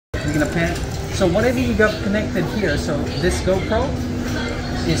We're gonna pan. So whatever you got connected here, so this GoPro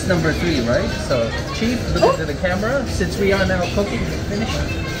is number 3, right? So Chief, look into the camera. Since we are now cooking, we're finished.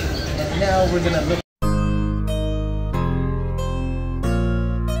 And now we're gonna look.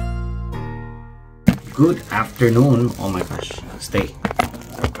 Good afternoon. Oh my gosh, stay.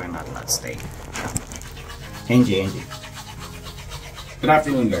 Why not stay? Angie. Good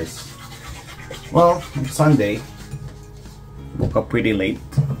afternoon, guys. Well, it's Sunday. Woke up pretty late,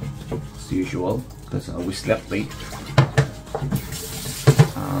 as usual, because we slept late.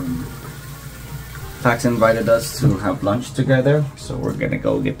 Tax invited us to have lunch together, so we're gonna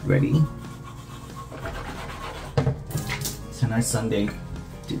go get ready. It's a nice Sunday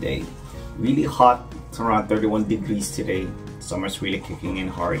today. Really hot. It's around 31 degrees today. Summer's really kicking in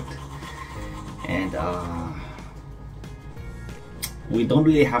hard. And we don't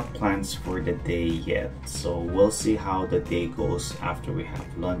really have plans for the day yet, so we'll see how the day goes after we have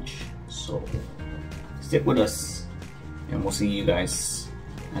lunch. So stick with us and we'll see you guys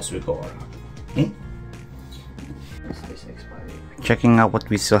as we go around. Okay? Checking out what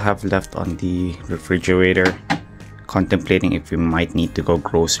we still have left on the refrigerator, contemplating if we might need to go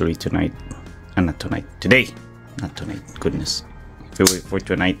grocery tonight. Not tonight, today. Not tonight, goodness. If we wait for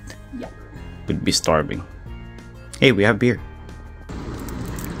tonight, we'd be starving. Hey, we have beer.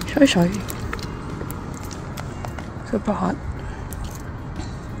 Shy. Super hot.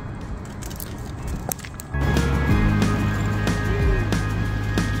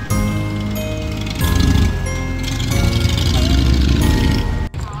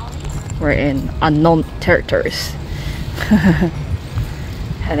 We're in unknown territories.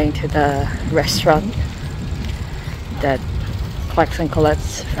 Heading to the restaurant that Clarks and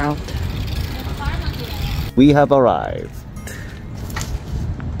Colette's found. We have arrived.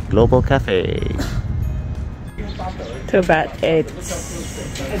 Global Cafe. Too bad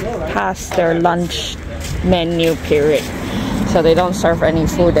it's past their lunch menu period, so they don't serve any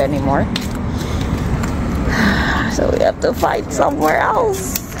food anymore. So we have to find somewhere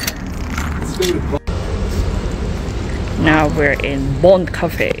else. Now we're in Bon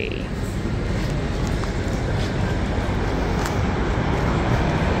Cafe.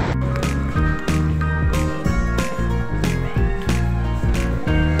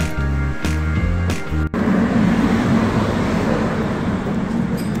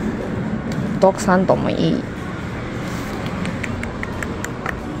 Doksan Domei.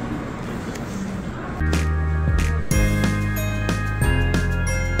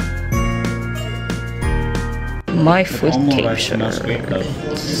 My food picture.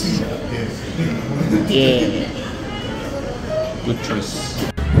 Yeah. Good choice.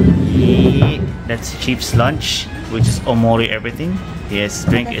 Yeah, that's Chief's lunch, which is omori everything. His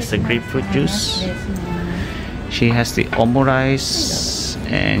drink is the grapefruit juice. She has the omurice,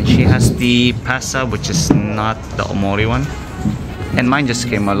 and she has the pasta, which is not the omori one. And mine just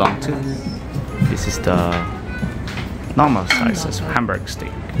came along too. This is the normal sizes hamburger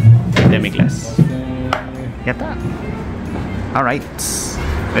steak, demi-glace. Yata. Alright,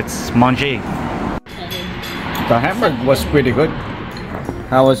 let's manger. The hamburger was pretty good.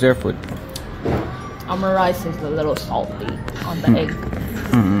 How was your food? Omurice is a little salty on the egg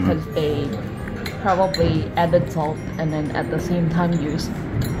because they probably added salt and then at the same time used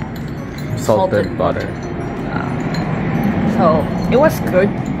salted butter. So it was good,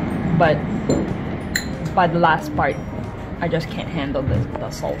 but by the last part I just can't handle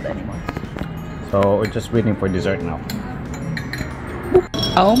the salt anymore. So we're just waiting for dessert now.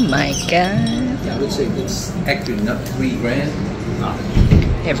 Oh my god. I would say it's actually not $3 grand.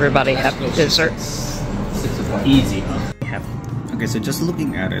 Everybody have dessert. Easy, huh? Okay, so just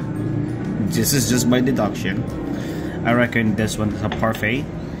looking at it, this is just by deduction. I reckon this one's a parfait.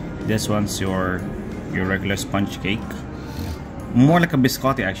 This one's your regular sponge cake. More like a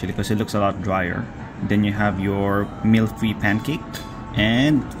biscotti actually, because it looks a lot drier. Then you have your meal-free pancake,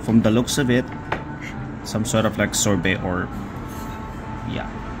 and from the looks of it, some sort of like sorbet or yeah.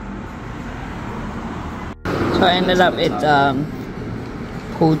 So I ended up with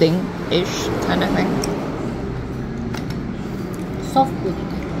pudding-ish kind of thing. Soft pudding.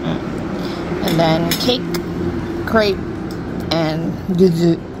 And then cake, crepe, and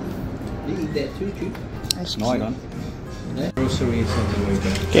yuzu. You eat that too, Chief? No, I don't. Groceries on the way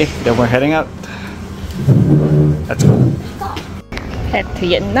back. Okay, then we're heading out. Let's go. Head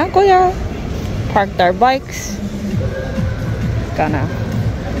to Nagoya. Parked our bikes. Gonna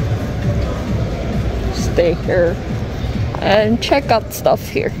stay here and check out stuff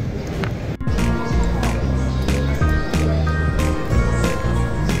here.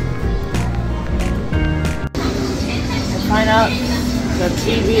 Find out The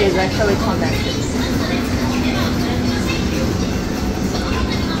TV is actually connected.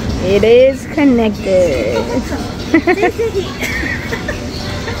 It is connected.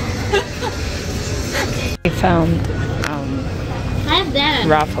 We found I have that.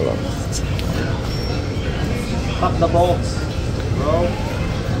 Ruffalo. Pop the bolts, bro.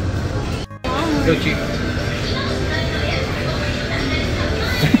 Go cheap.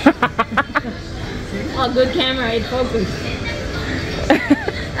 Oh, good camera, it focused.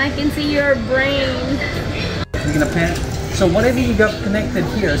 I can see your brain. We're gonna pan. So whatever you got connected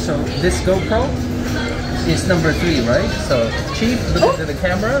here, so this GoPro is number 3, right? So Chief, look into the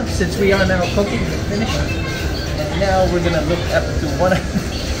camera. Since we are now cooking and finished, and now we're gonna look up to one.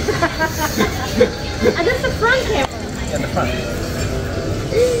 That's the front camera. In the front.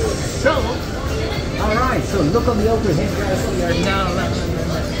 So, all right. So look on the overhead, guys. We are now.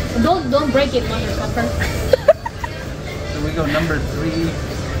 Don't break it, motherfucker. So we go number 3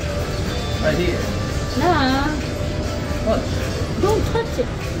 right here. Nah, What? don't touch it.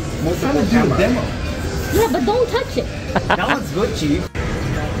 Trying to do a demo. Yeah, but don't touch it. That one's good, Chief.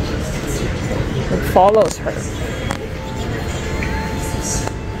 It follows her.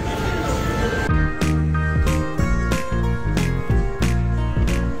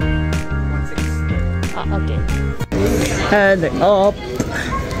 Okay. Head up.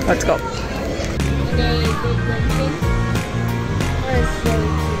 Let's go.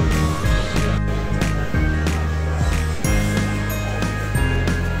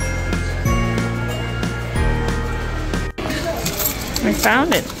 We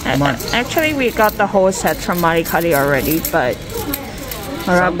found it. Actually, we got the whole set from Marikari already, but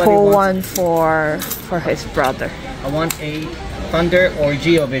I'm gonna pull one for his brother. I want a Thunder or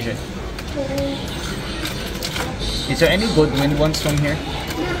Geo Vision. Is there any good wind ones from here?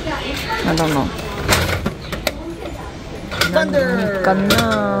 I don't know. Thunder!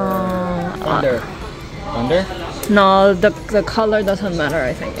 Thunder. Thunder? No, the color doesn't matter.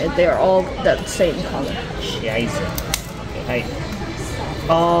 I think they're all that same color. Hey.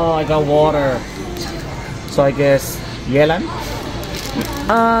 Oh, I got water. So I guess Yelan?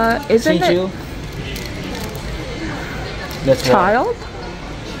 Isn't Shinju? it That's water. child?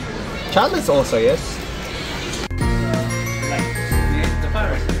 Child is also, yes. The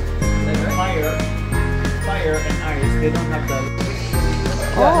fire. Fire and ice, they don't have the...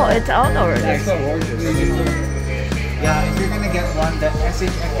 Oh, it's out already. That's so gorgeous. Yeah, if you're gonna get one, the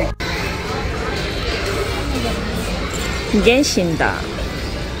SHX. Genshin da.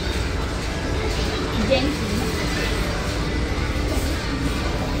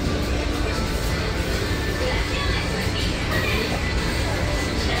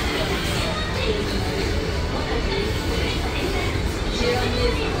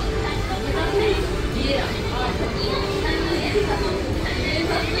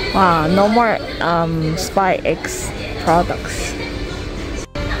 Wow, no more Spy X products.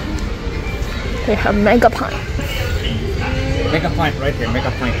 They have Mega Pint. Mega pint right here,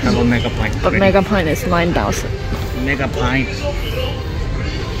 Mega pint. Have a Mega pint. But Mega Pint is 9,000. Mega pint.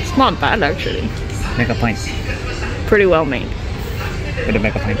 It's not bad actually. Mega pint. Pretty well made. With a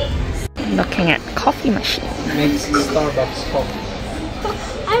Mega pint. Looking at coffee machine. Makes Starbucks coffee.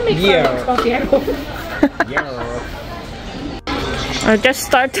 I make Yeah. coffee at home. Yeah. I just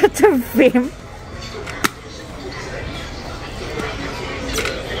started to film.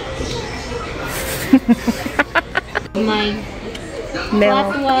 My flat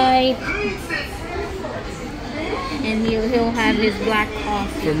Milk. white, and he'll have his black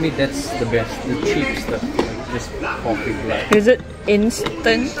coffee. For me, that's the best. The cheap stuff, like this coffee black. Is it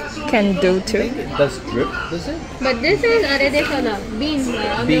instant? Can do I too. think it does drip, does it? But this is additional beans.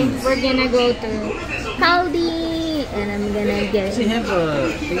 I mean, Beans. we're gonna go to Haldi, and I'm gonna get Does it have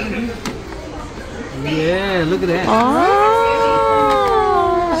a thing? Yeah, look at that.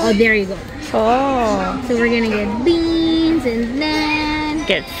 Oh, there you go. Oh. So we're gonna get beans, and then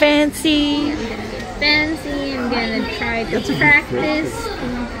Get fancy. I'm gonna get fancy. I'm gonna try to practice,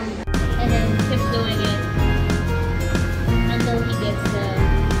 and then keep doing it until he gets the.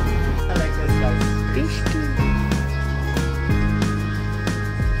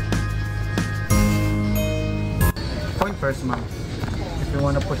 Point first, mom. If you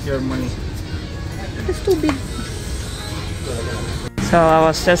want to put your money. It's too big. So I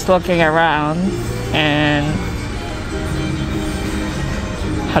was just looking around and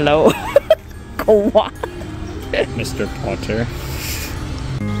hello. What? Mr. Potter.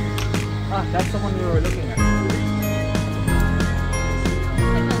 Ah, that's the one we were looking at.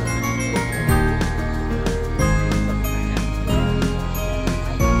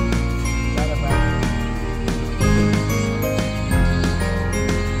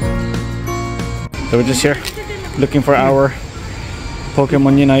 So we're just here looking for our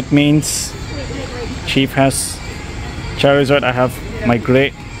Pokemon Unite mains. Chief has Charizard. I have my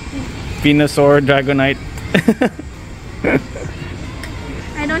great Venusaur Dragonite.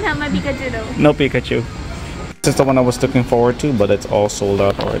 I don't have my Pikachu though. No Pikachu. This is the one I was looking forward to, but it's all sold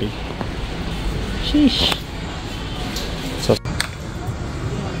out already. Sheesh. So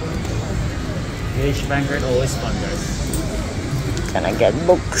Gage Vanguard always fun, guys. Gonna get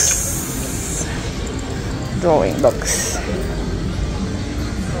books. Drawing books.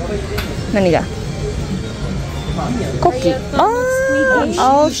 Naniga? Cookie.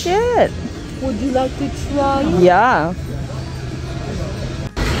 Oh shit. Would you like to try? Yeah.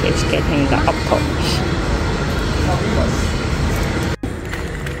 It's getting the octopus.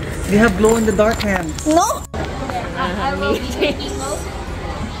 You have glow in the dark hands. No. I will be taking most.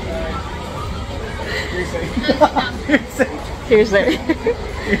 Hearsay.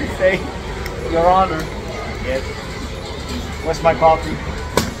 Say, Your Honor. Yes. Where's my coffee?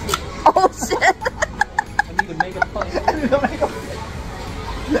 Oh shit. I need to make a punch. Oh my god.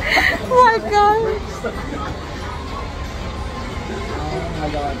 Oh my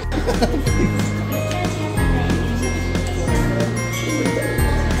god.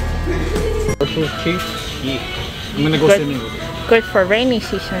 Chief? Yeah. I'm gonna go Good. swimming. Good for rainy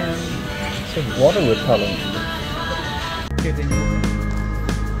season. It's like water repellent.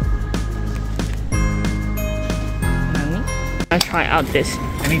 I try out this.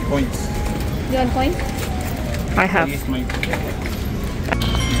 I need points. You want coins? I have. Use my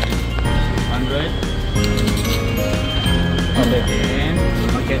 100.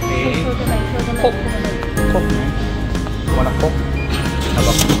 Okay. Coke. Coke, man. Want a Coke?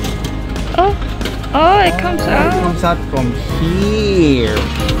 Oh, it comes It out. comes out from here.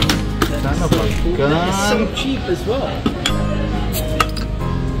 Son of a gun. It's so cheap as well.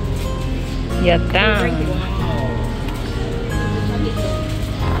 Yeah, damn.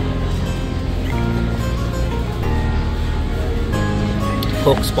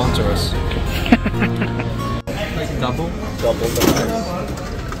 Coke sponsor us. Like double the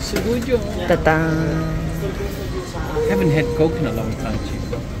price. Ta-da. I haven't had Coke in a long time, Chief.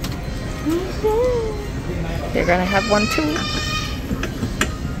 You're gonna have one too.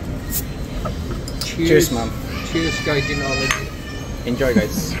 Cheers, mom. Cheers, Gaijinology. Enjoy,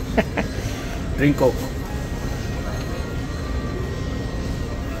 guys. Drink Coke.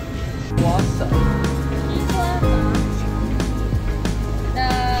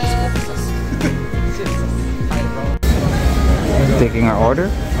 Taking our order.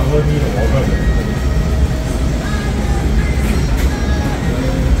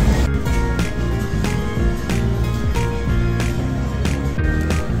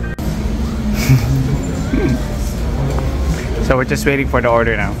 So we're just waiting for the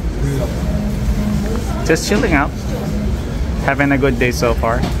order now. Just chilling out. Having a good day so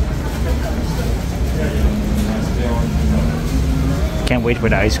far. Can't wait for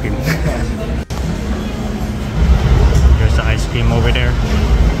the ice cream. There's the ice cream over there.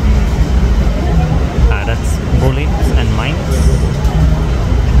 That's bullets and mines.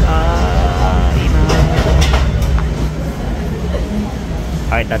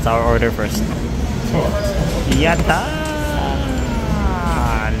 Alright, that's our order first. Yatta!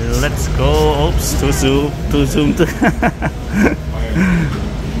 Let's go. Oops, too soon. Too soon.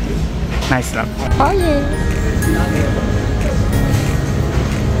 Nice luck. Oh yeah.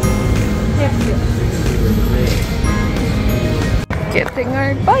 Getting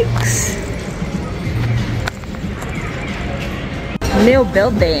our bikes. New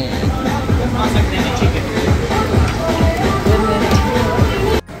building.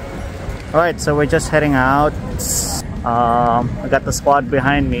 Alright, so we're just heading out. I got the squad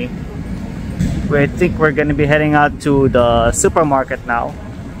behind me. I think we're gonna be heading out to the supermarket now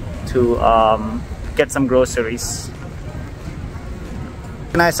to get some groceries.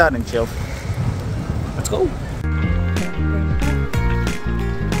 Nice out and chill. Let's go.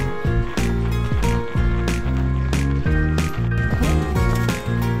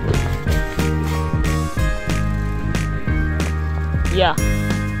 Yeah,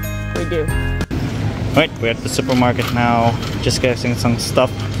 we do. Right, we're at the supermarket now, just getting some stuff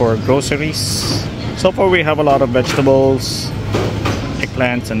for groceries. So far we have a lot of vegetables,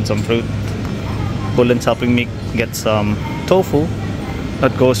 eggplants and some fruit. Bulin's helping me get some tofu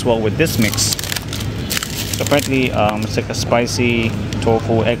that goes well with this mix. So apparently it's like a spicy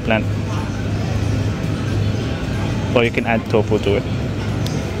tofu eggplant. So you can add tofu to it.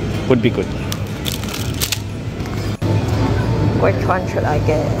 Would be good. Which one should I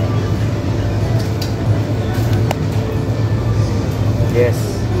get? Yes.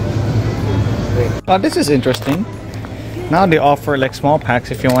 Oh, this is interesting. Now they offer like small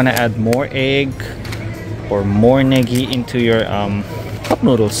packs if you want to add more egg or more negi into your cup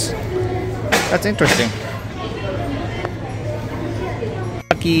noodles. That's interesting.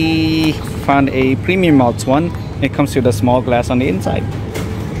 Lucky found a premium malts one. It comes with a small glass on the inside.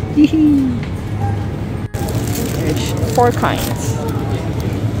 There's 4 kinds.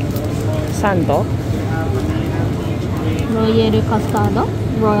 Sando, Royal custard,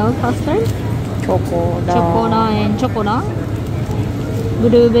 royal custard, chocolate, chocolate and chocolate,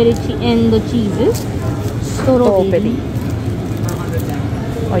 blueberry and cheese, strawberry.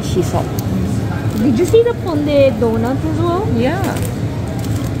 Oishiso. Did you see the Ponde donut as well? Yeah.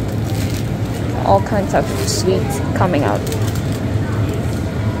 All kinds of sweets coming out.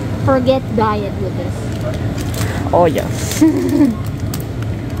 Forget diet with this. Oh yes.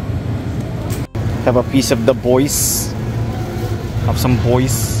 Have a piece of the boys. Have some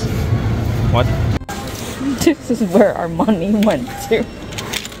boys. What? This is where our money went to.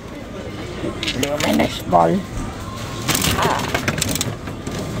 Luminous ball.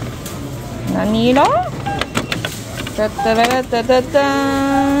 Nanilo?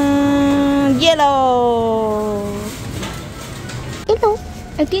 Yellow. Hello.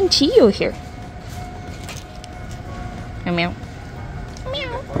 I didn't see you here. Meow.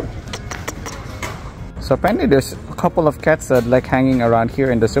 Meow. So apparently there's a couple of cats that like hanging around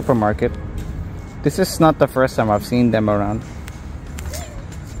here in the supermarket. This is not the first time I've seen them around.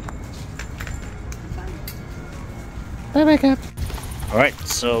 Bye bye, cat. Alright,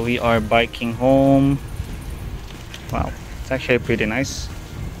 so we are biking home. Wow, it's actually pretty nice.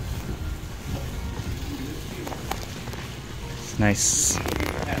 It's nice.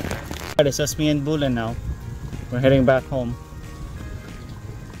 It's just me and Vlune now. We're heading back home.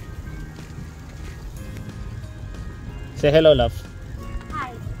 Say hello, love.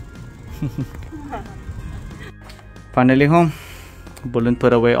 Hi. Finally home. Vlune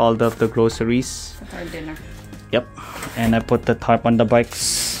put away all of the groceries. For dinner. Yep. And I put the tarp on the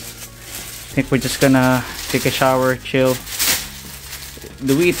bikes. I think we're just gonna take a shower, chill.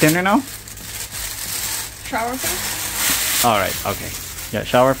 Do we eat dinner now? Shower first? Alright, okay. Yeah,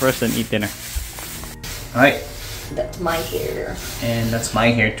 shower first and eat dinner. Alright. That's my hair. And that's my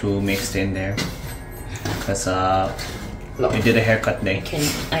hair too mixed in there. Because we did a haircut day.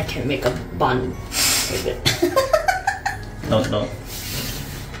 I can make a bun with it. Don't.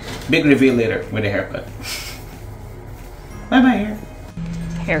 Big reveal later with a haircut. Bye bye hair.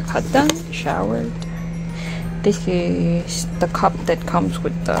 Haircut done, showered. This is the cup that comes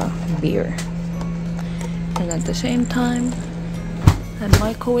with the beer. And at the same time, I'm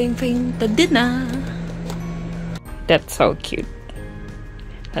microwaving the dinner. That's so cute.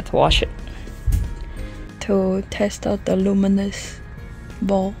 Let's wash it. To test out the luminous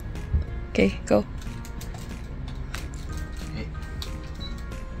ball. Okay, go.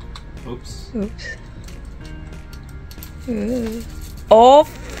 Oops. Oops. Oh,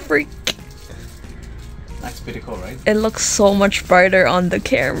 freak. That's pretty cool, right? It looks so much brighter on the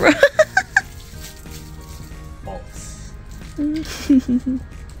camera. Balls. So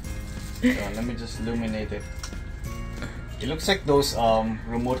let me just illuminate it. It looks like those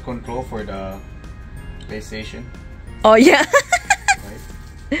remote control for the PlayStation. Oh yeah.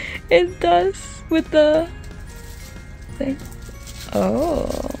 Right? It does with the thing. Oh,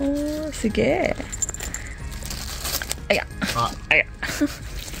 sige. Aya. Aya.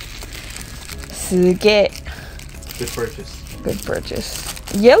 Sige. Good purchase. Good purchase.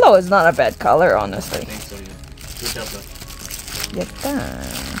 Yellow is not a bad color, honestly. I think so, yeah. Good job, though. Yatta.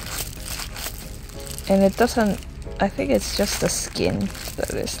 And it doesn't. I think it's just the skin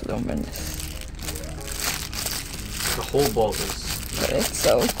that is luminous. The whole ball is. But it's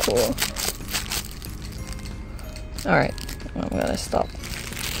so cool. Alright, I'm gonna stop.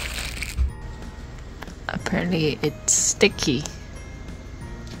 Apparently it's sticky.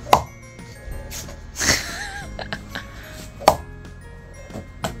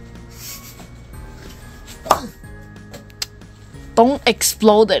 Don't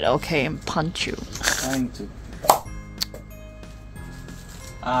explode it, okay, and punch you. Trying to.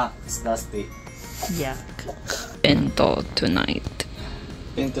 Ah, it's dusty. Yuck. Bento tonight.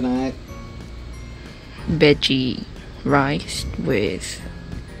 And tonight. Veggie rice with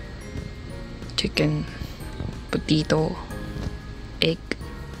chicken, potato, egg,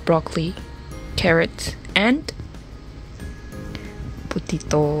 broccoli, carrots, and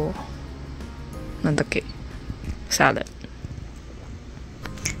potato nandake salad.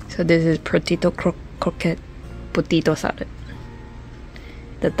 So this is potato croquette potato salad.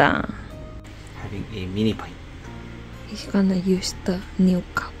 Ta-da! Having a mini pint. He's gonna use the new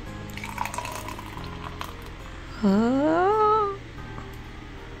cup. あ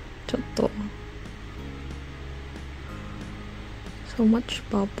ちょっと so much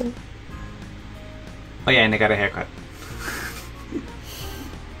bubble. Oh yeah, and I got a haircut.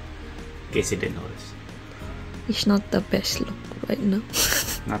 In case you didn't notice. It's not the best look right now.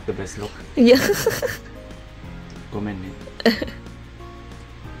 Not the best look. Yeah. Comment it.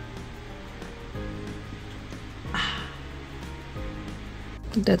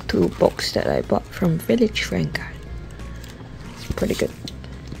 The 2 books that I bought from Village Vanguard. It's pretty good.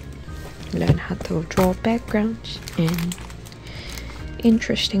 Learn how to draw backgrounds and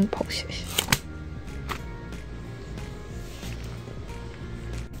interesting poses.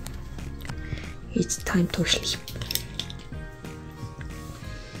 It's time to sleep.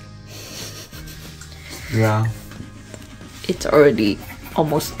 Yeah. It's already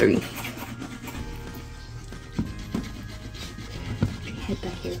almost 3. Head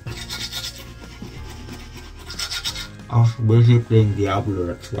back here. I was busy playing Diablo,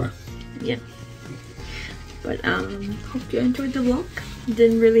 that's why. Yeah. But hope you enjoyed the vlog.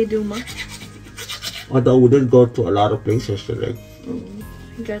 Didn't really do much. Although we did go to a lot of places today.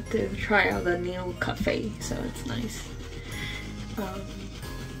 Got to try out a new cafe, so it's nice.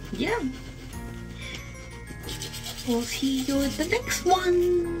 Yeah. We'll see you in the next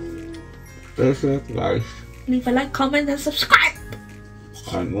one. That's it, guys. Leave a like, comment, and subscribe.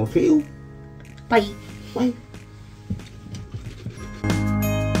 And we'll see you. Bye. Bye.